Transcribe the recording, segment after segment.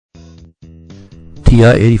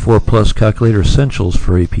TI-84 Plus Calculator Essentials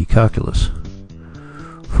for AP Calculus.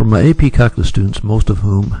 For my AP Calculus students, most of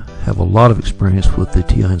whom have a lot of experience with the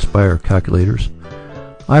TI Nspire calculators,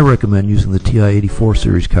 I recommend using the TI-84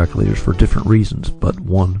 series calculators for different reasons, but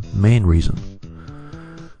one main reason.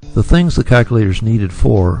 The things the calculators needed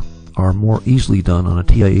for are more easily done on a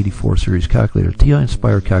TI-84 series calculator. TI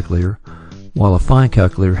Nspire calculator, while a fine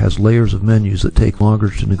calculator, has layers of menus that take longer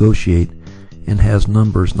to negotiate and has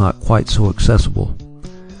numbers not quite so accessible.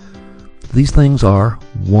 These things are: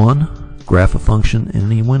 1. Graph a function in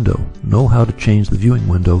any window. Know how to change the viewing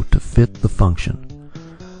window to fit the function.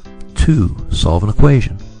 2. Solve an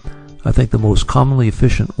equation. I think the most commonly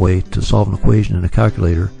efficient way to solve an equation in a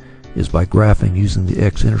calculator is by graphing using the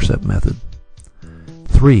x-intercept method.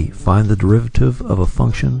 3. Find the derivative of a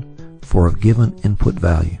function for a given input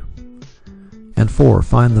value. And 4.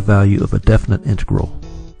 Find the value of a definite integral.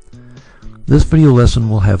 This video lesson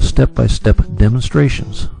will have step-by-step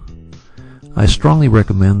demonstrations. I strongly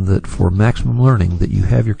recommend that for maximum learning that you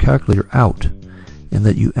have your calculator out and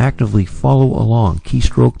that you actively follow along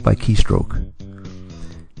keystroke by keystroke.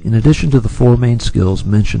 In addition to the 4 main skills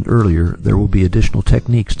mentioned earlier, there will be additional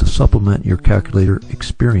techniques to supplement your calculator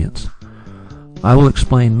experience. I will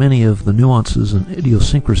explain many of the nuances and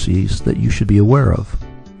idiosyncrasies that you should be aware of.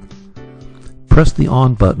 Press the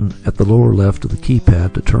on button at the lower left of the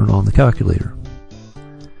keypad to turn on the calculator.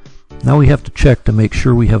 Now we have to check to make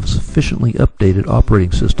sure we have a sufficiently updated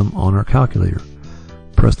operating system on our calculator.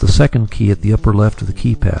 Press the second key at the upper left of the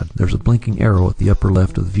keypad. There's a blinking arrow at the upper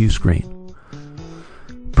left of the view screen.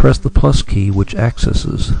 Press the plus key, which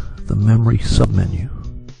accesses the memory submenu.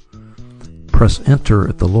 Press enter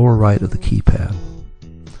at the lower right of the keypad.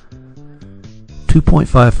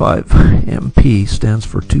 2.55 MP stands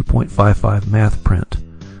for 2.55 math print.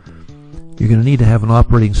 You're going to need to have an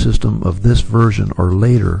operating system of this version or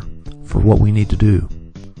later for what we need to do.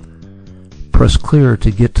 Press clear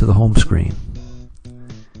to get to the home screen.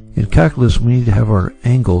 In calculus, we need to have our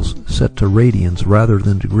angles set to radians rather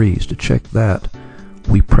than degrees. To check that,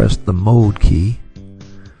 we press the mode key.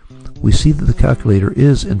 We see that the calculator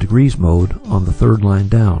is in degrees mode on the third line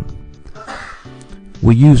down.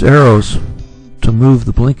 We use arrows to move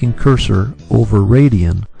the blinking cursor over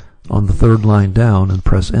radian on the third line down and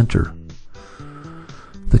press enter.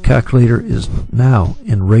 The calculator is now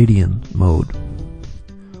in radian mode.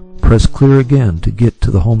 Press clear again to get to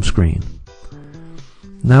the home screen.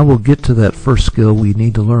 Now we'll get to that first skill we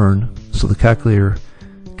need to learn so the calculator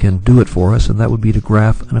can do it for us, and that would be to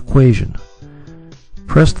graph an equation.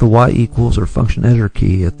 Press the y equals or function editor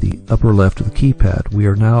key at the upper left of the keypad. We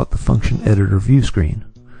are now at the function editor view screen.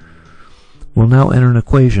 We'll now enter an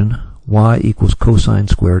equation: y equals cosine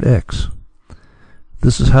squared x.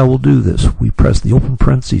 This is how we'll do this. We press the open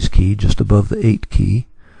parentheses key just above the 8 key,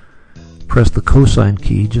 press the cosine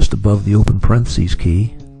key just above the open parentheses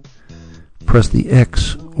key, press the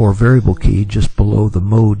x or variable key just below the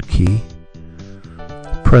mode key,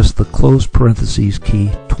 press the close parentheses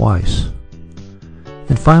key twice,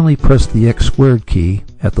 and finally press the x squared key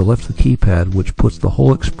at the left of the keypad, which puts the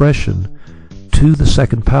whole expression to the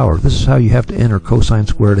second power. This is how you have to enter cosine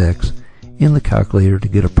squared x in the calculator to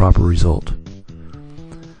get a proper result.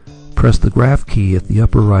 Press the graph key at the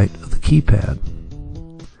upper right of the keypad.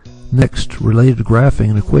 Next, related to graphing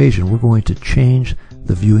an equation, we're going to change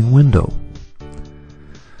the viewing window.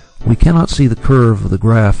 We cannot see the curve of the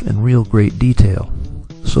graph in real great detail,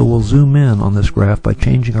 so we'll zoom in on this graph by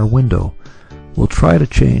changing our window. We'll try to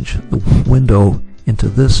change the window into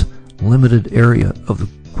this limited area of the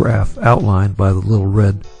graph outlined by the little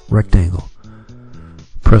red rectangle.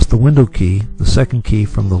 Press the window key, the second key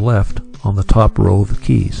from the left on the top row of the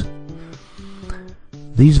keys.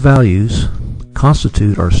 These values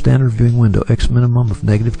constitute our standard viewing window: x minimum of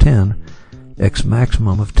 -10, x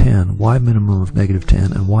maximum of 10, y minimum of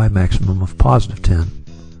 -10, and y maximum of +10.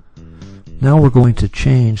 Now we're going to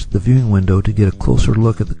change the viewing window to get a closer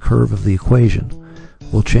look at the curve of the equation.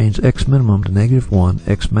 We'll change x minimum to -1,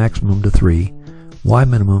 x maximum to 3, y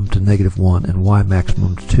minimum to -1, and y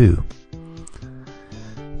maximum to 2.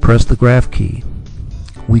 Press the graph key.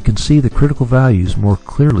 We can see the critical values more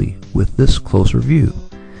clearly with this closer view.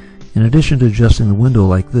 In addition to adjusting the window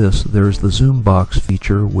like this, there is the zoom box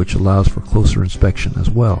feature, which allows for closer inspection as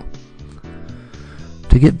well.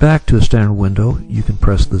 To get back to a standard window, you can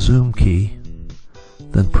press the zoom key,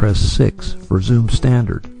 then press 6 for zoom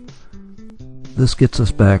standard. This gets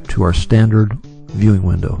us back to our standard viewing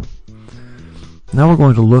window. Now we're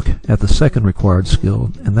going to look at the second required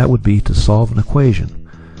skill, and that would be to solve an equation.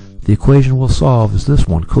 The equation we'll solve is this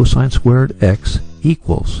one: cosine squared x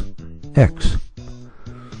equals x.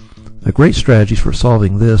 A great strategy for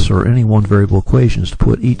solving this or any one variable equation is to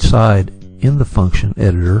put each side in the function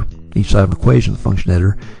editor, each side of an equation in the function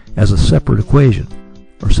editor, as a separate equation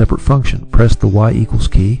or separate function. Press the y equals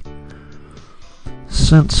key.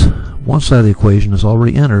 Since one side of the equation is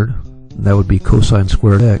already entered, that would be cosine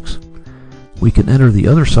squared x, we can enter the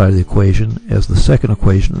other side of the equation as the second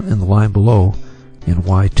equation in the line below in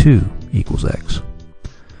y2 equals x.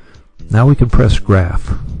 Now we can press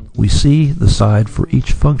graph. We see the side for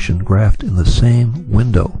each function graphed in the same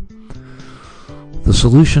window. The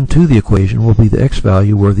solution to the equation will be the x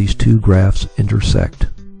value where these two graphs intersect.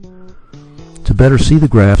 To better see the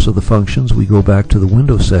graphs of the functions, we go back to the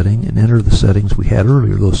window setting and enter the settings we had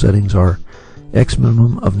earlier. Those settings are x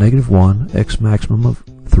minimum of -1, x maximum of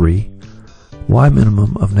 3, y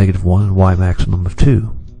minimum of -1, and y maximum of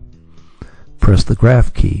 2. Press the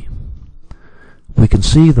graph key. We can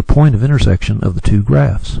see the point of intersection of the two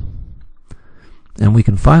graphs. And we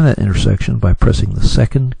can find that intersection by pressing the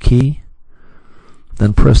second key,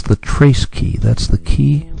 then press the trace key. That's the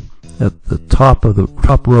key at the top of the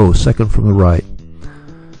top row, second from the right.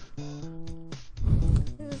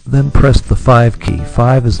 Then press the 5 key.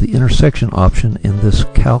 5 is the intersection option in this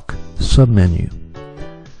Calc submenu.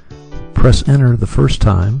 Press enter the first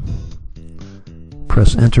time,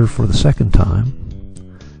 press enter for the second time,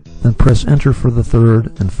 then press enter for the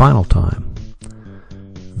third and final time.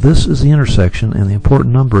 This is the intersection, and the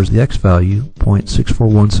important number is the x value,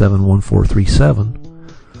 0.64171437.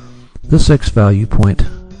 This x value,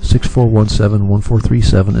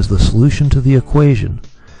 0.64171437, is the solution to the equation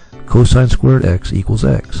cosine squared x equals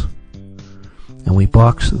x. And we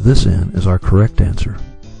box this in as our correct answer.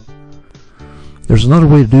 There's another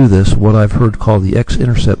way to do this, what I've heard called the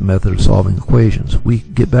x-intercept method of solving equations. We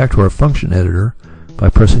get back to our function editor by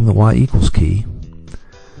pressing the y equals key.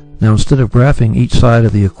 Now instead of graphing each side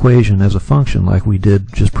of the equation as a function like we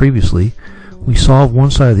did just previously, we solve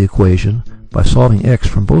one side of the equation by solving x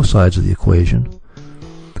from both sides of the equation.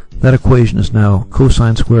 That equation is now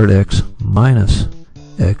cosine squared x minus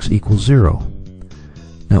x equals 0.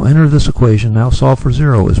 Now enter this equation, now solve for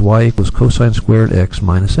 0, is y equals cosine squared x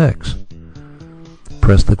minus x.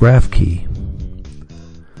 Press the graph key.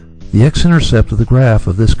 The x-intercept of the graph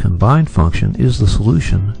of this combined function is the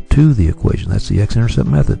solution to the equation. That's the x-intercept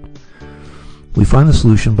method. We find the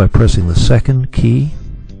solution by pressing the second key.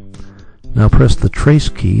 Now press the trace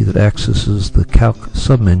key that accesses the Calc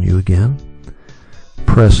submenu again.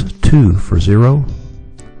 Press 2 for 0.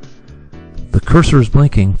 The cursor is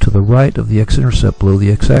blinking to the right of the x-intercept below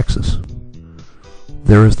the x-axis.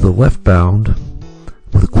 There is the left bound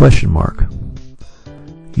with a question mark.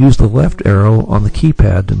 Use the left arrow on the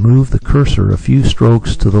keypad to move the cursor a few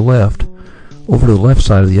strokes to the left over to the left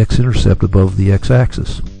side of the x-intercept above the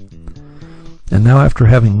x-axis. And now after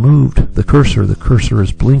having moved the cursor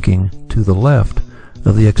is blinking to the left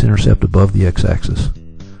of the x-intercept above the x-axis.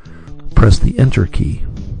 Press the Enter key.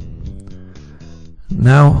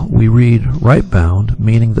 Now we read right bound,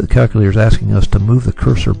 meaning that the calculator is asking us to move the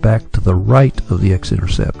cursor back to the right of the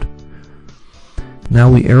x-intercept. Now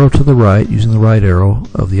we arrow to the right using the right arrow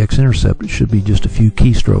of the x-intercept. It should be just a few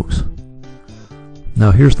keystrokes.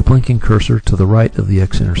 Now here's the blinking cursor to the right of the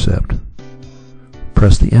x-intercept.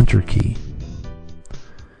 Press the Enter key.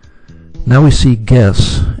 Now we see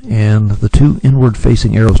guess and the two inward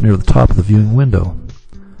facing arrows near the top of the viewing window.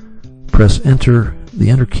 Press the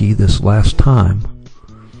Enter key this last time.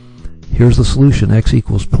 Here's the solution, x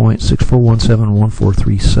equals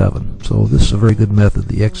 0.64171437. So this is a very good method,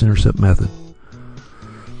 the x-intercept method.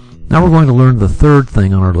 Now we're going to learn the third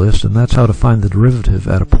thing on our list, and that's how to find the derivative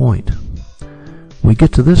at a point. We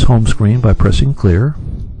get to this home screen by pressing clear.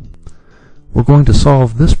 We're going to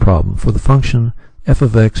solve this problem for the function f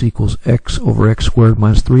of x equals x over x squared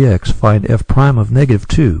minus 3x. Find f prime of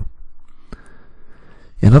 -2.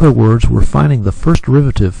 In other words, we're finding the first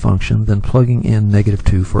derivative function, then plugging in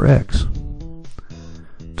 -2 for x.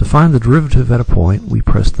 To find the derivative at a point, we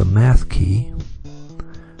press the Math key.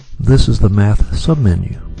 This is the Math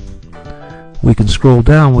submenu. We can scroll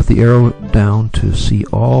down with the arrow down to see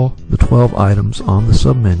all the 12 items on the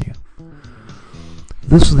submenu.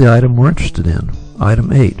 This is the item we're interested in,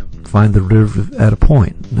 item 8. Find the derivative at a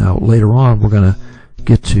point. Now later on we're going to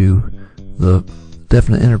get to the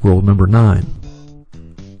definite integral number 9.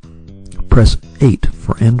 Press 8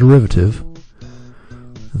 for end derivative.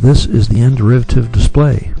 This is the end derivative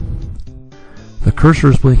display. The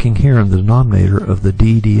cursor is blinking here in the denominator of the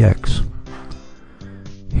ddx.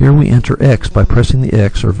 Here we enter x by pressing the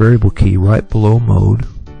x or variable key right below mode.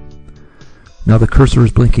 Now the cursor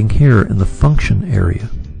is blinking here in the function area.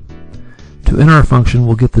 To enter our function,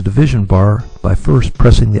 we'll get the division bar by first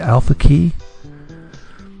pressing the alpha key.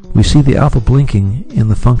 We see the alpha blinking in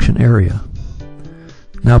the function area.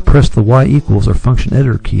 Now press the Y equals or function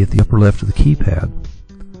editor key at the upper left of the keypad.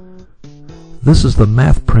 This is the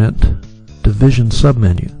MathPrint division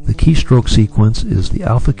submenu. The keystroke sequence is the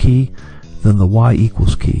alpha key, then the Y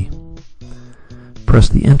equals key. Press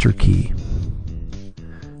the Enter key.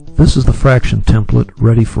 This is the fraction template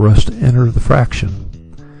ready for us to enter the fraction.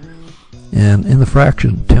 And in the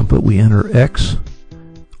fraction template we enter x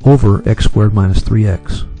over x squared minus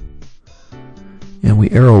 3x. And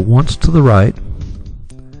we arrow once to the right,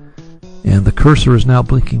 and the cursor is now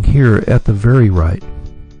blinking here at the very right.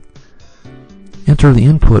 Enter the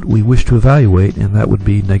input we wish to evaluate, and that would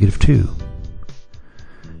be -2.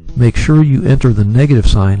 Make sure you enter the negative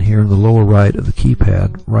sign here in the lower right of the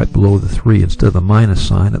keypad, right below the 3, instead of the minus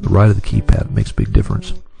sign at the right of the keypad. It makes a big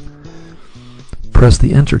difference. Press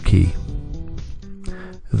the Enter key.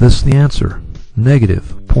 This is the answer,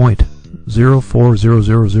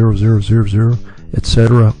 -0.04000000,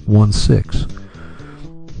 etc. 16.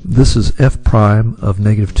 This is f prime of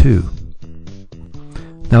 -2.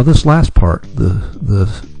 Now this last part, the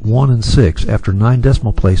 1 and 6 after 9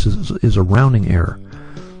 decimal places, is a rounding error.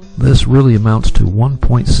 This really amounts to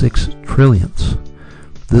 1.6 trillionths.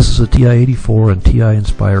 This is a TI-84 and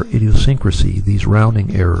TI-Nspire idiosyncrasy, these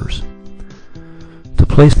rounding errors. To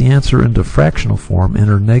place the answer into fractional form,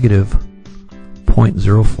 enter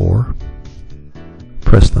 -0.04,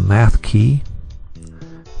 press the Math key,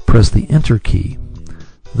 press the Enter key.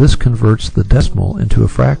 This converts the decimal into a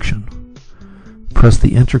fraction. Press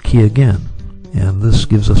the Enter key again, and this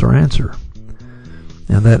gives us our answer.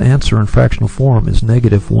 And that answer in fractional form is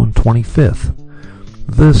 -1/25.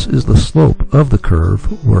 This is the slope of the curve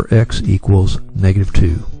where x equals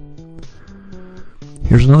 -2.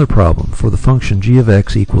 Here's another problem. For the function g of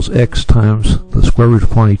x equals x times the square root of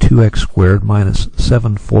quantity 2x squared minus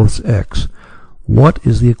 7/4 x, what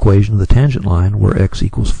is the equation of the tangent line where x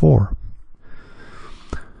equals 4?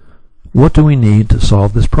 What do we need to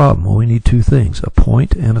solve this problem? Well, we need two things, a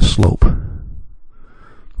point and a slope.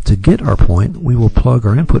 To get our point, we will plug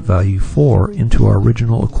our input value 4 into our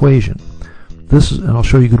original equation. And I'll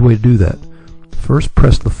show you a good way to do that. First,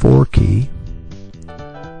 press the 4 key,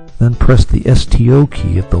 then press the STO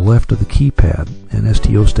key at the left of the keypad, and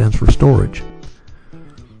STO stands for storage.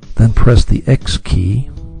 Then press the X key,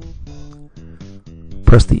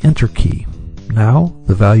 press the Enter key. Now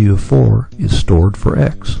the value of 4 is stored for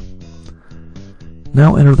X.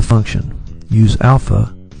 Now enter the function. Use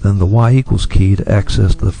alpha, then the Y equals key to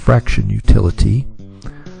access the fraction utility.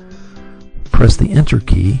 Press the Enter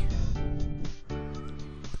key,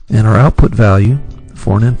 and our output value,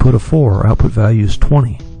 for an input of 4, our output value is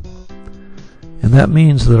 20. And that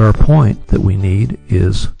means that our point that we need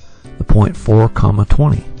is the point 4,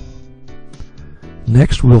 20.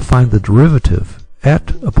 Next we'll find the derivative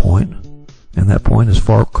at a point, and that point is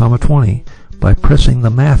 4, 20, by pressing the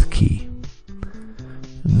Math key.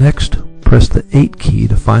 Next, press the 8 key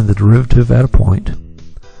to find the derivative at a point.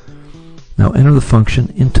 Now enter the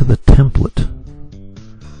function into the template.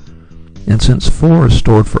 And since 4 is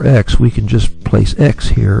stored for x, we can just place x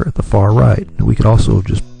here at the far right. And we could also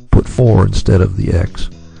just put 4 instead of the x.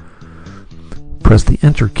 Press the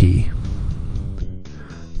Enter key.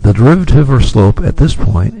 The derivative or slope at this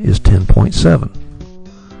point is 10.7.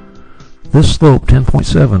 This slope,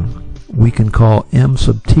 10.7, we can call m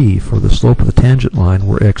sub t for the slope of the tangent line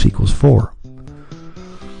where x equals 4.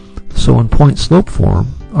 So in point slope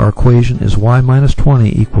form, our equation is y minus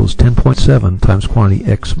 20 equals 10.7 times quantity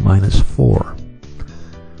x minus 4.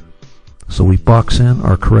 So we box in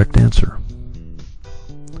our correct answer.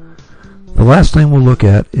 The last thing we'll look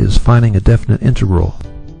at is finding a definite integral.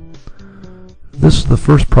 This is the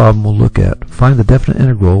first problem we'll look at. Find the definite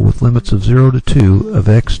integral with limits of 0 to 2 of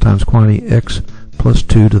x times quantity x plus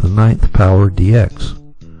 2 to the 9th power dx.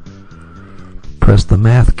 Press the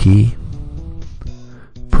Math key,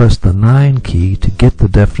 press the 9 key to get the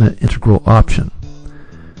definite integral option.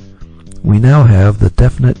 We now have the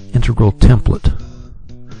definite integral template.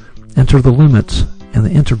 Enter the limits and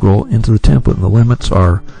the integral into the template, and the limits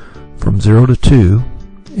are from 0 to 2,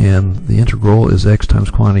 and the integral is x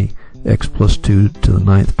times quantity x plus 2 to the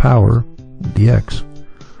 9th power dx.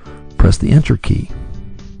 Press the Enter key.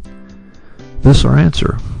 This is our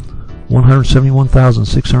answer,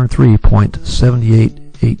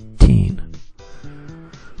 171,603.7818,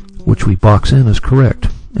 which we box in as correct,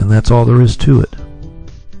 and that's all there is to it.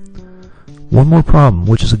 One more problem,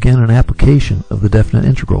 which is again an application of the definite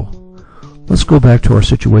integral. Let's go back to our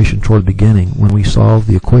situation toward the beginning when we solved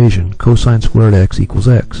the equation cosine squared x equals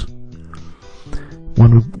x.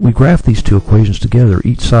 When we graph these two equations together,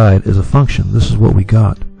 each side is a function. This is what we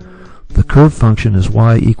got. The curve function is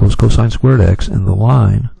y equals cosine squared x, and the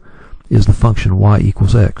line is the function y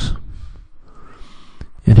equals x.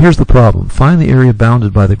 And here's the problem. Find the area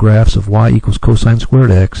bounded by the graphs of y equals cosine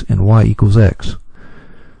squared x and y equals x.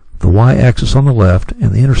 The y-axis on the left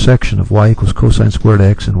and the intersection of y equals cosine squared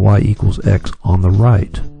x and y equals x on the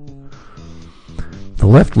right. The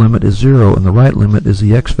left limit is 0 and the right limit is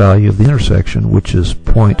the x value of the intersection, which is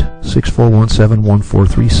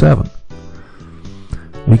 0.64171437.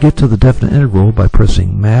 We get to the definite integral by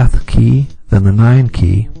pressing Math key, then the 9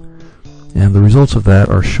 key, and the results of that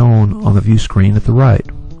are shown on the view screen at the right,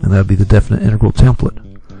 and that would be the definite integral template.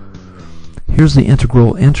 Here's the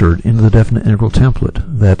integral entered into the definite integral template.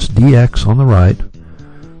 That's dx on the right,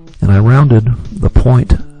 and I rounded the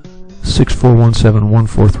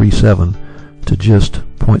 0.64171437 to just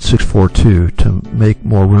 0.642 to make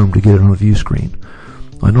more room to get it on the view screen.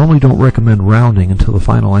 I normally don't recommend rounding until the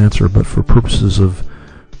final answer, but for purposes of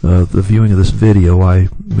the viewing of this video, I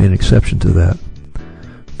made an exception to that.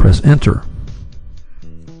 Press enter.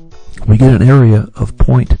 We get an area of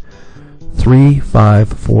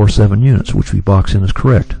 0.3547 units, which we box in as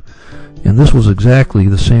correct. And this was exactly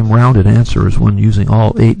the same rounded answer as when using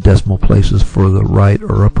all 8 decimal places for the right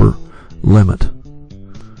or upper limit.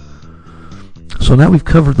 So now we've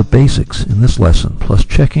covered the basics in this lesson, plus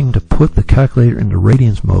checking to put the calculator into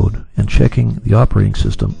radians mode and checking the operating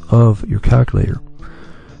system of your calculator.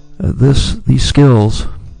 These skills,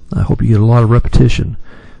 I hope you get a lot of repetition,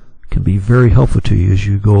 can be very helpful to you as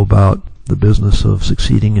you go about the business of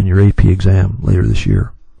succeeding in your AP exam later this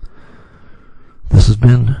year. This has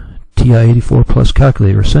been TI-84 Plus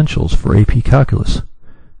Calculator Essentials for AP Calculus.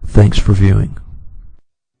 Thanks for viewing.